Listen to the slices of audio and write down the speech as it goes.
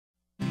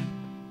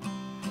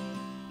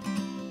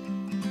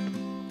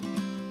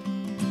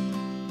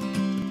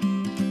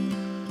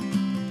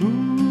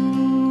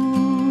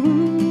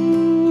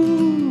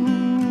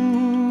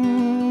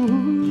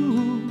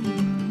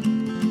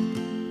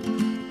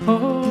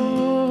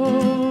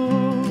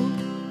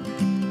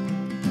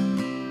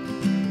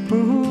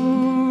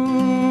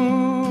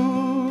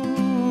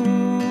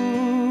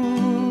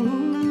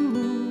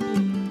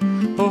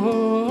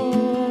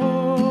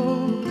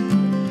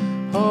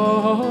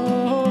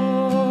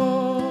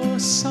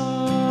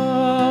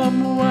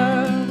somewhere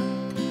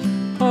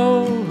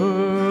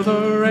over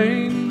the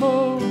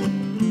rainbow,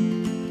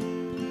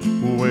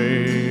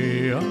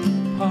 way up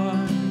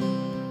high,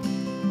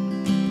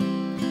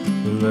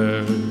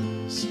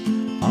 there's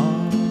a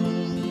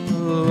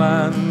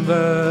land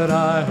that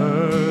I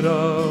heard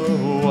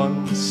of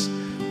once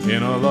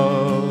in a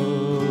lullaby.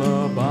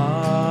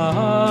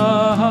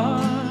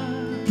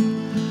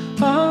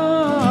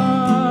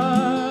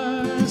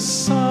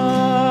 Somewhere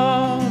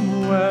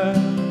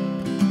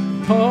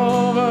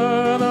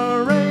over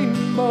the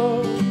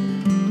rainbow,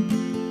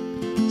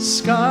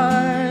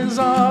 skies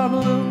are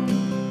blue,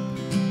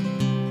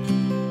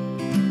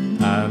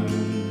 and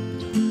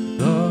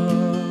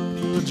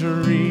the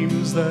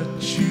dreams that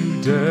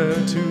you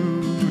dare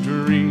to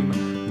dream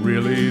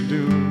really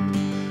do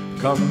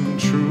come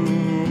true.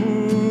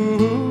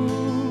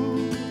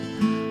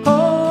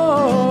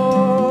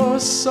 Oh,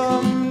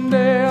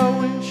 someday I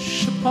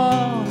wish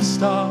upon a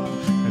star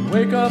and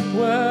wake up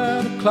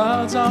where the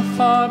clouds are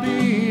far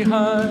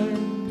behind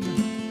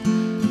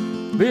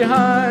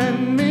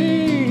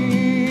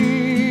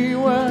me,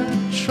 where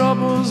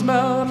troubles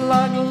melt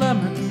like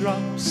lemon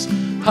drops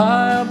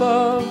high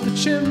above the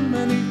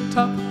chimney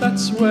top.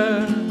 That's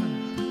where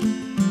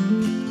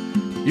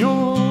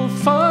you'll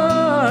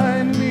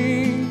find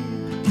me,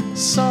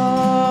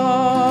 somewhere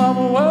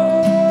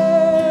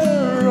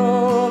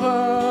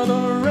over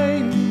the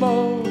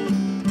rainbow.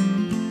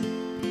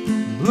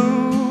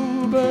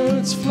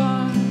 Bluebirds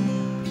fly,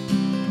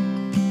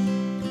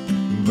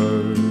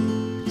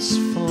 birds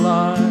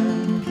fly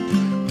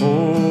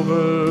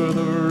over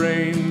the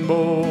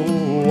rainbow.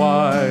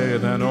 Why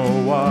then,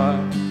 oh why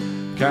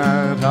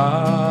can't I?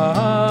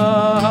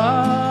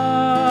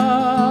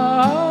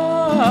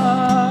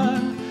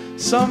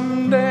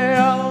 Someday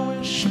I'll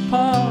wish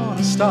upon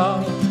a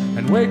star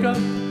and wake up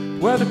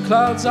where the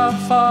clouds are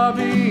far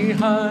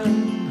behind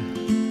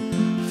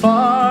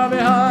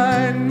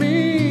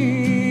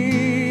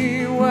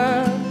me,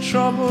 where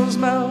troubles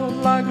melt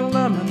like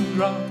lemon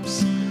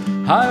drops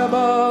high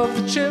above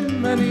the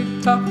chimney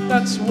top.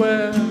 That's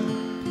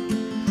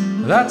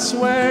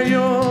where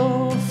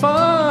you'll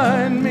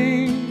find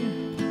me,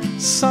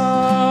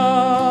 somewhere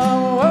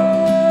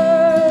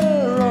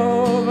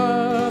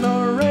over the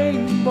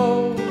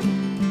rainbow.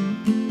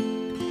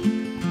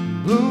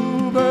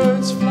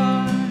 Bluebirds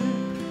fly,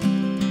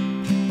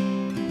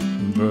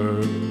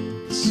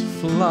 birds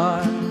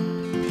fly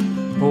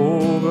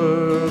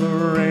over the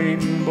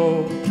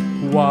rainbow.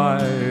 Why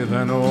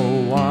then,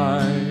 oh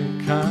why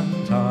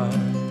can't I?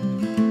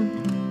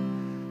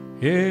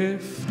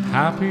 If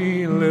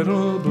happy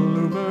little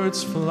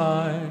bluebirds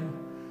fly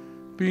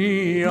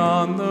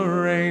beyond the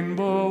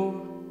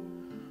rainbow,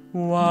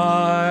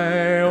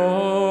 why,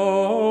 oh